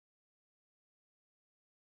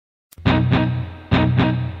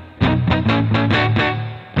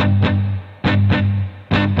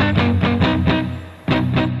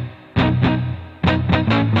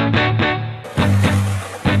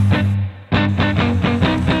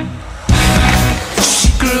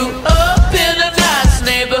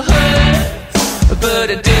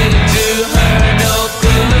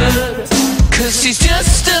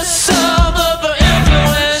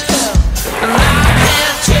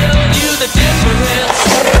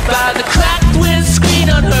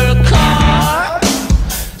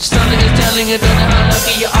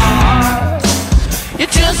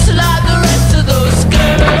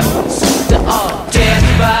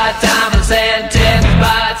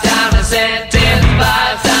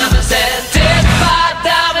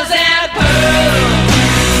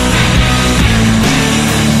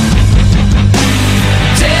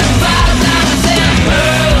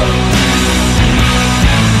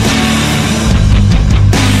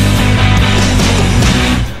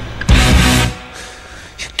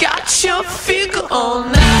got your figure all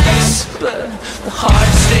nice, but the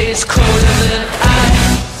heart stays colder than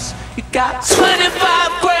ice. You got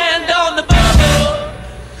 25 grand on the bubble,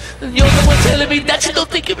 and you're the one telling me that you don't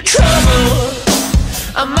think you're in trouble.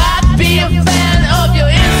 I might be a fan of your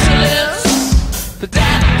insolence, but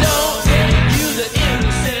that don't